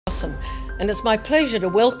Awesome. And it's my pleasure to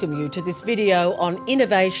welcome you to this video on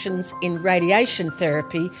innovations in radiation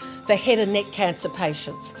therapy for head and neck cancer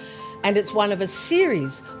patients. And it's one of a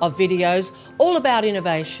series of videos all about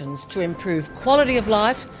innovations to improve quality of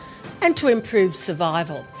life and to improve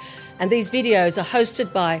survival. And these videos are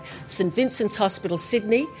hosted by St Vincent's Hospital,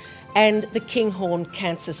 Sydney and the Kinghorn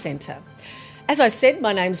Cancer Center. As I said,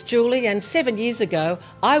 my name's Julie, and 7 years ago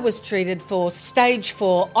I was treated for stage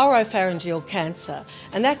 4 oropharyngeal cancer,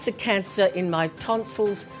 and that's a cancer in my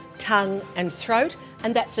tonsils, tongue and throat,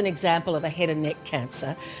 and that's an example of a head and neck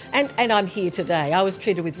cancer. And I'm here today. I was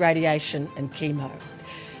treated with radiation and chemo.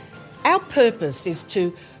 Our purpose is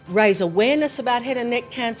to raise awareness about head and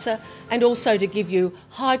neck cancer and also to give you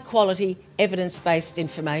high quality evidence-based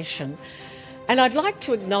information. And I'd like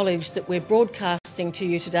to acknowledge that we're broadcasting to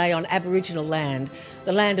you today on Aboriginal land,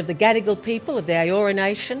 the land of the Gadigal people of the Eora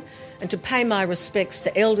Nation, and to pay my respects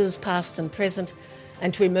to elders past and present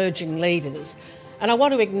and to emerging leaders. And I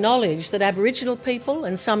want to acknowledge that Aboriginal people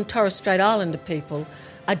and some Torres Strait Islander people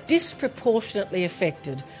are disproportionately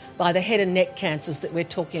affected by the head and neck cancers that we're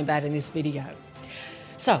talking about in this video.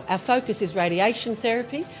 So our focus is radiation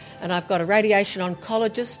therapy, and I've got a radiation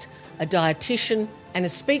oncologist, a dietitian and a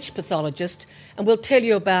speech pathologist, and we'll tell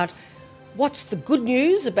you about what's the good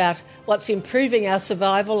news about what's improving our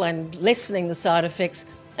survival and lessening the side effects,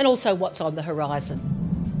 and also what's on the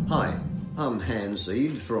horizon. Hi, I'm Hans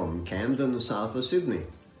Eid from Camden, south of Sydney.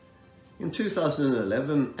 In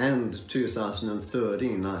 2011 and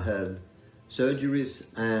 2013 I had surgeries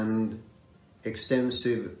and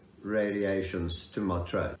extensive radiations to my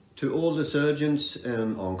throat. To all the surgeons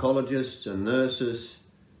and oncologists and nurses,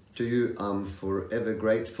 to you, I'm forever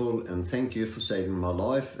grateful, and thank you for saving my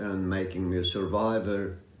life and making me a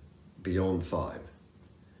survivor beyond 5.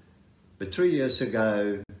 But 3 years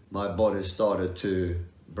ago, my body started to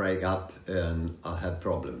break up and I had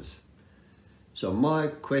problems. So my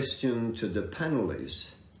question to the panel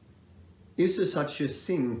is there such a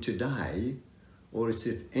thing today, or is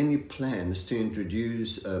it any plans to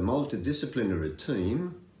introduce a multidisciplinary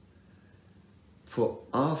team for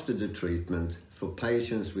after the treatment for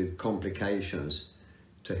patients with complications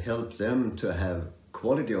to help them to have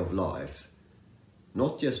quality of life,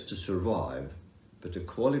 not just to survive, but the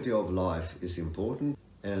quality of life is important.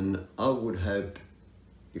 And I would hope,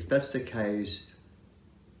 if that's the case,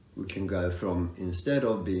 we can go from, instead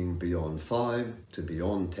of being beyond 5 to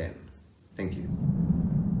beyond 10. Thank you.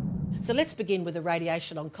 So let's begin with a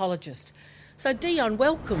radiation oncologist. So Dion,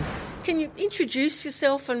 welcome. Can you introduce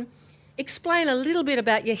yourself and explain a little bit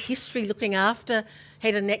about your history looking after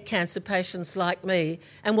head and neck cancer patients like me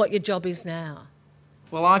and what your job is now?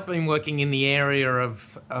 Well, I've been working in the area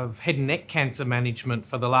of head and neck cancer management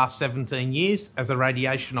for the last 17 years as a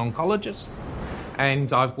radiation oncologist.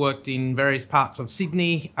 And I've worked in various parts of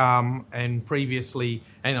Sydney and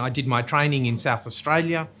I did my training in South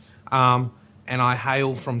Australia, and I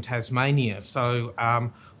hail from Tasmania. So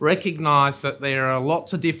recognise that there are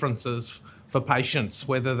lots of differences for patients,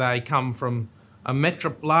 whether they come from a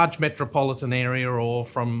large metropolitan area or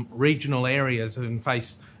from regional areas and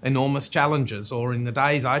face enormous challenges. Or in the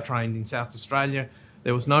days I trained in South Australia,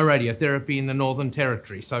 there was no radiotherapy in the Northern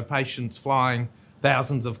Territory, so patients flying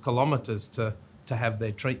thousands of kilometres to have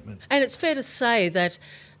their treatment. And it's fair to say that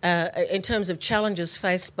in terms of challenges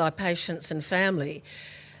faced by patients and family,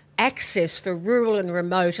 access for rural and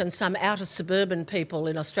remote and some outer suburban people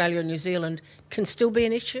in Australia and New Zealand can still be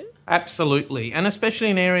an issue? Absolutely, and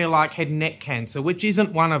especially in an area like head and neck cancer, which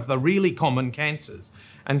isn't one of the really common cancers.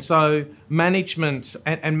 And so management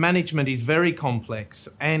is very complex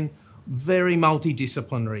and very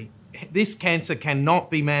multidisciplinary. This cancer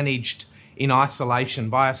cannot be managed in isolation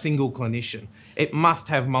by a single clinician. It must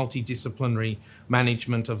have multidisciplinary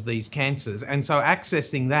management of these cancers. And so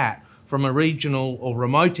accessing that from a regional or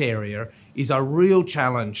remote area is a real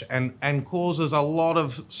challenge and causes a lot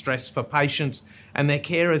of stress for patients and their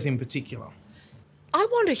carers in particular. I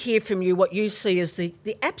want to hear from you what you see as the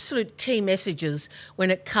absolute key messages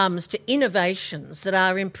when it comes to innovations that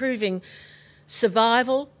are improving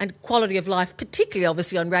survival and quality of life, particularly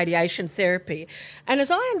obviously on radiation therapy. And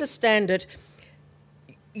as I understand it,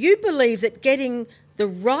 you believe that getting the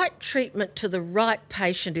right treatment to the right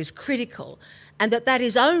patient is critical, and that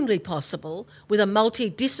is only possible with a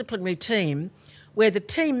multidisciplinary team where the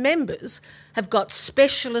team members have got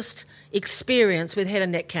specialist experience with head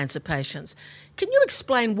and neck cancer patients. Can you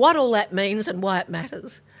explain what all that means and why it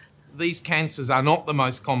matters? These cancers are not the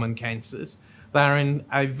most common cancers. They're in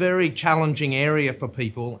a very challenging area for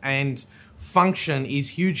people, and function is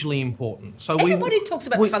hugely important. So everybody talks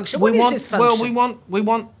about function. What is this function? Well, we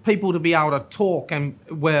want people to be able to talk and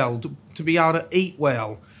well, to be able to eat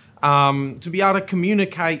well, To be able to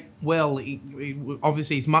communicate well,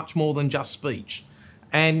 obviously, is much more than just speech.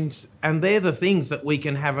 And they're the things that we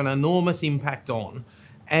can have an enormous impact on.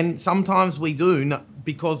 And sometimes we do,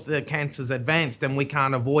 because the cancer's advanced and we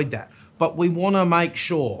can't avoid that. But we want to make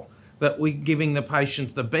sure that we're giving the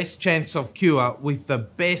patient the best chance of cure with the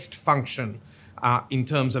best function in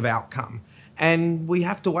terms of outcome. And we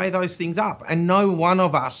have to weigh those things up. And no one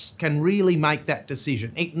of us can really make that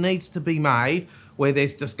decision. It needs to be made where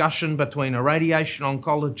there's discussion between a radiation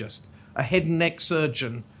oncologist, a head and neck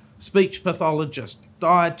surgeon, speech pathologist,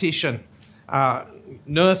 dietitian,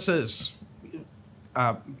 nurses,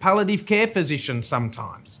 palliative care physicians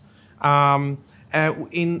sometimes,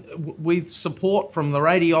 with support from the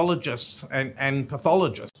radiologists and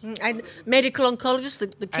pathologists. And medical oncologists,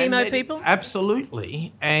 the chemo people?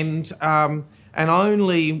 Absolutely. And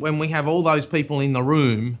only when we have all those people in the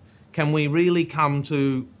room can we really come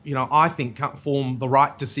to, I think, form the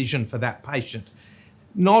right decision for that patient.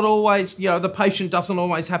 Not always, the patient doesn't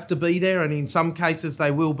always have to be there, and in some cases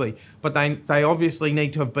they will be, but they obviously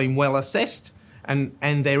need to have been well assessed and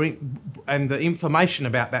the information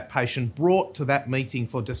about that patient brought to that meeting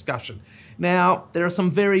for discussion. Now, there are some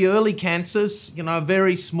very early cancers,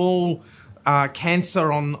 very small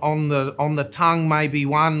cancer on the tongue may be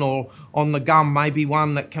one, or on the gum may be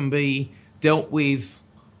one that can be dealt with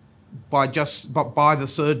by the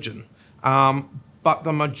surgeon. But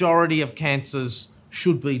the majority of cancers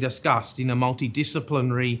should be discussed in a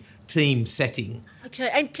multidisciplinary team setting. Okay,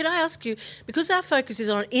 and can I ask you, because our focus is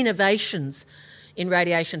on innovations in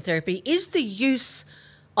radiation therapy, is the use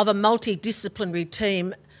of a multidisciplinary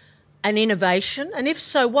team an innovation? And if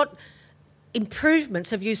so, what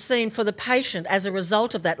improvements have you seen for the patient as a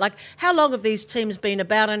result of that? Like, how long have these teams been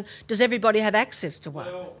about, and does everybody have access to one?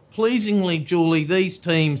 Well, pleasingly, Julie, these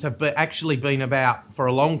teams have actually been about for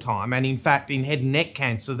a long time, and in fact, in head and neck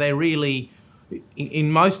cancer, they're really,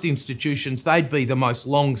 in most institutions, they'd be the most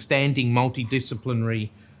long-standing multidisciplinary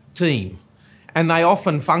team. And they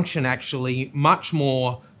often function actually much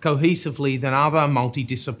more cohesively than other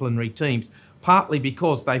multidisciplinary teams, partly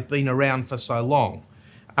because they've been around for so long.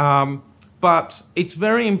 But it's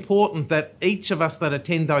very important that each of us that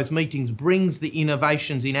attend those meetings brings the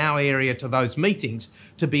innovations in our area to those meetings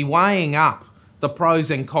to be weighing up the pros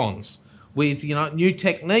and cons with, new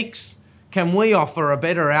techniques. Can we offer a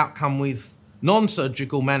better outcome with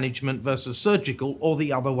non-surgical management versus surgical, or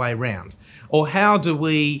the other way around? Or how do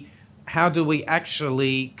we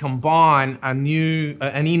actually combine an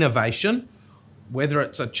innovation, whether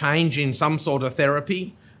it's a change in some sort of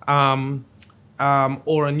therapy,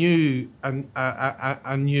 or a new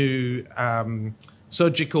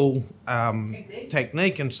surgical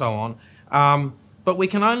technique and so on. But we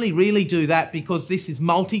can only really do that because this is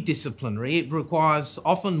multidisciplinary. It requires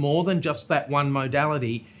often more than just that one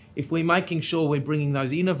modality if we're making sure we're bringing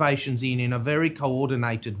those innovations in a very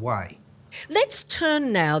coordinated way. Let's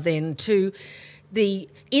turn now then to the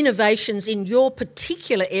innovations in your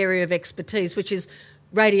particular area of expertise, which is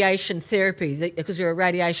radiation therapy, because you're a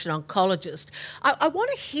radiation oncologist. I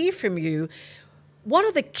want to hear from you, what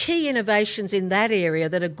are the key innovations in that area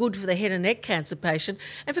that are good for the head and neck cancer patient?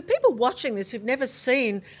 And for people watching this who've never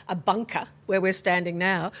seen a bunker where we're standing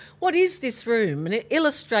now, what is this room? And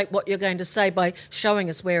illustrate what you're going to say by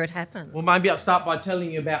showing us where it happened. Well, maybe I'll start by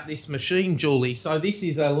telling you about this machine, Julie. So this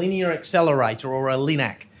is a linear accelerator, or a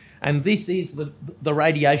LINAC, and this is the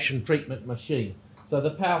radiation treatment machine. So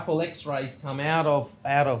the powerful X-rays come out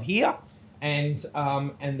of here and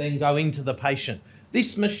then go into the patient.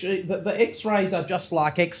 This machine, the X-rays are just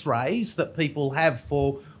like X-rays that people have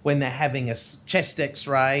for when they're having a chest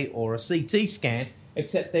X-ray or a CT scan,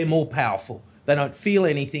 except they're more powerful. They don't feel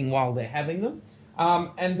anything while they're having them.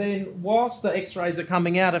 And then whilst the X-rays are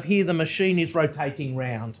coming out of here, the machine is rotating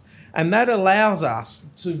round. And that allows us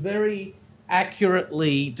to very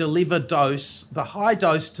accurately deliver the high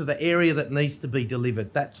dose to the area that needs to be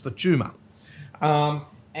delivered. That's the tumour.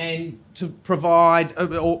 And to provide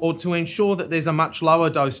or to ensure that there's a much lower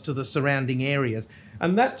dose to the surrounding areas.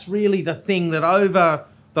 And that's really the thing that over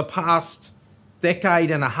the past decade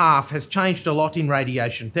and a half has changed a lot in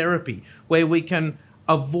radiation therapy, where we can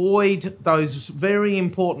avoid those very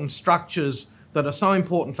important structures that are so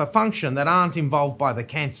important for function that aren't involved by the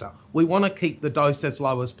cancer. We want to keep the dose as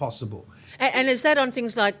low as possible. And is that on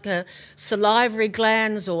things like salivary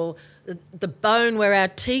glands or the bone where our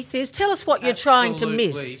teeth is? Tell us what you're trying to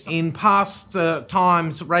miss. In past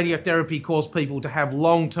times, radiotherapy caused people to have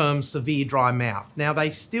long-term severe dry mouth. Now, they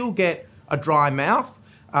still get a dry mouth,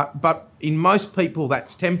 but in most people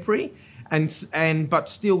that's temporary, but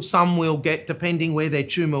still some will get, depending where their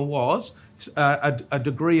tumour was, a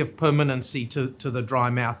degree of permanency to the dry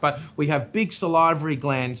mouth. But we have big salivary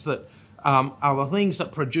glands that are the things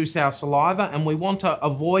that produce our saliva, and we want to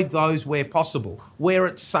avoid those where possible, where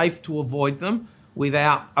it's safe to avoid them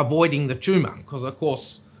without avoiding the tumour, because of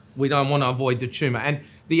course we don't want to avoid the tumour. And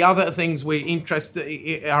the other things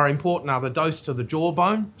are important are the dose to the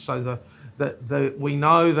jawbone. So we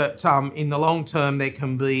know that in the long term there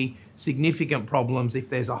can be significant problems if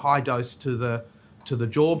there's a high dose to the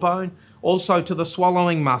jawbone. Also to the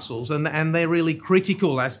swallowing muscles, and they're really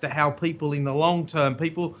critical as to how people in the long term,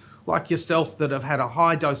 people like yourself that have had a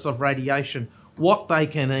high dose of radiation, what they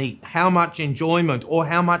can eat, how much enjoyment or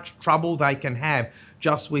how much trouble they can have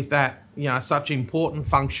just with that, such important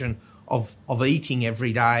function of eating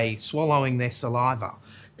every day, swallowing their saliva.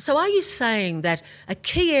 So are you saying that a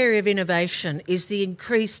key area of innovation is the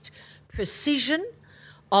increased precision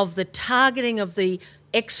of the targeting of the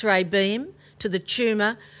X-ray beam to the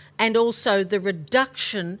tumour, and also the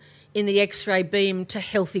reduction in the X-ray beam to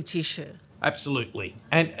healthy tissue? Absolutely.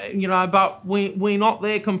 And, but we're not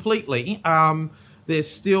there completely. There's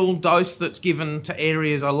still dose that's given to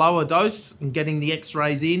areas, a lower dose, and getting the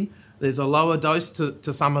X-rays in. There's a lower dose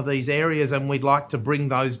to some of these areas, and we'd like to bring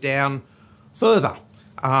those down further.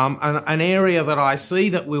 An area that I see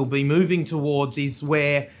that we'll be moving towards is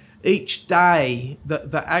where each day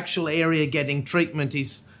the actual area getting treatment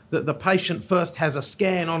is that the patient first has a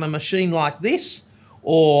scan on a machine like this,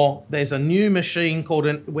 or there's a new machine called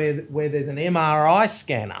where there's an MRI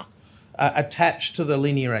scanner attached to the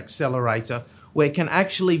linear accelerator, where it can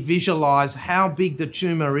actually visualise how big the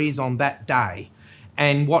tumour is on that day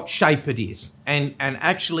and what shape it is, and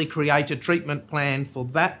actually create a treatment plan for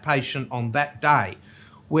that patient on that day.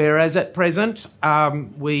 Whereas at present,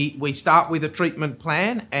 we start with a treatment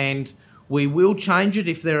plan, and we will change it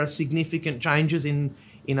if there are significant changes in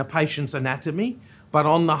a patient's anatomy. But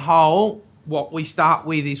on the whole, what we start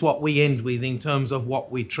with is what we end with in terms of what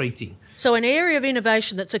we're treating. So an area of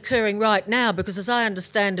innovation that's occurring right now, because as I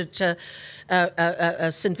understand it,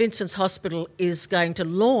 St Vincent's Hospital is going to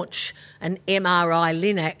launch an MRI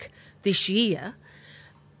LINAC this year.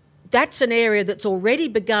 That's an area that's already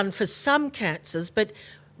begun for some cancers, but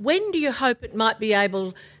when do you hope it might be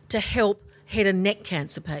able to help head and neck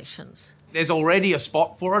cancer patients? There's already a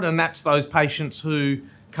spot for it, and that's those patients who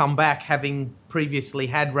come back having previously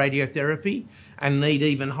had radiotherapy and need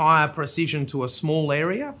even higher precision to a small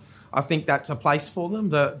area. I think that's a place for them.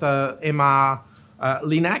 The MR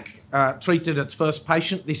LINAC treated its first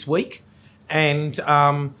patient this week, and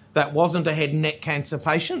that wasn't a head and neck cancer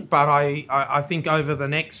patient, but I think over the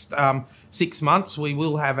next 6 months we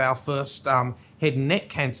will have our first head and neck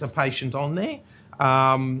cancer patient on there.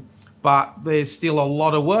 But there's still a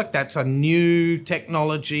lot of work. That's a new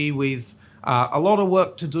technology with a lot of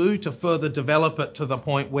work to do to further develop it to the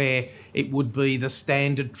point where it would be the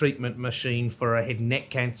standard treatment machine for a head and neck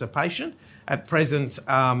cancer patient. At present,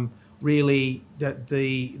 really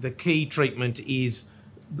the key treatment is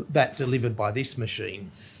that delivered by this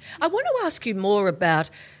machine. I want to ask you more about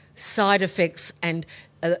side effects and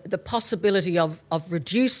the possibility of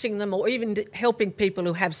reducing them, or even helping people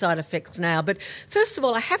who have side effects now. But first of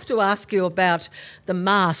all, I have to ask you about the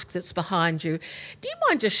mask that's behind you. Do you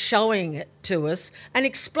mind just showing it to us and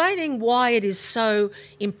explaining why it is so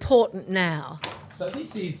important now? So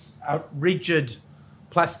this is a rigid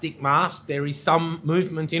plastic mask. There is some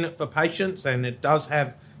movement in it for patients, and it does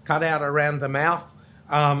have cutout around the mouth.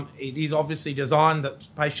 It is obviously designed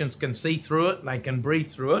that patients can see through it and they can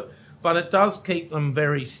breathe through it, but it does keep them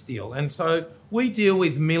very still. And so we deal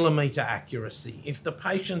with millimetre accuracy. If the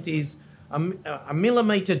patient is a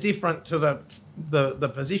millimetre different to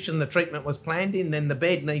the position the treatment was planned in, then the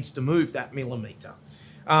bed needs to move that millimetre.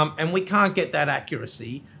 And we can't get that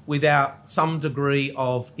accuracy without some degree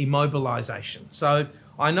of immobilisation. So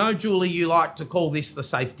I know, Julie, you like to call this the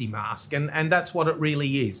safety mask, and that's what it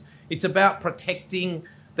really is. It's about protecting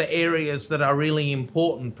the areas that are really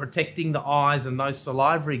important, protecting the eyes and those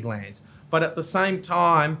salivary glands, but at the same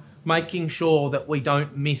time making sure that we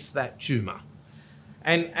don't miss that tumour.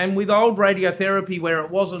 And with old radiotherapy, where it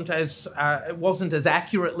wasn't as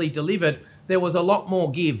accurately delivered, there was a lot more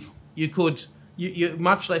give. You're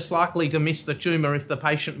much less likely to miss the tumour if the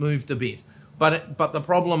patient moved a bit. But the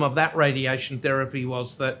problem of that radiation therapy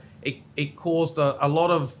was that it caused a lot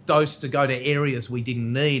of dose to go to areas we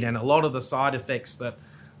didn't need, and a lot of the side effects that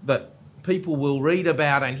people will read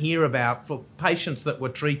about and hear about for patients that were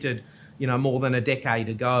treated, more than a decade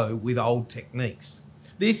ago with old techniques.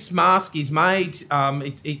 This mask is made,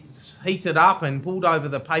 it's heated up and pulled over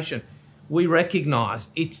the patient. We recognise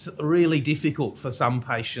it's really difficult for some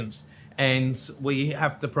patients, and we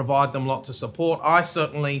have to provide them lots of support. I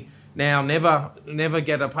certainly Now, never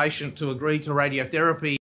get a patient to agree to radiotherapy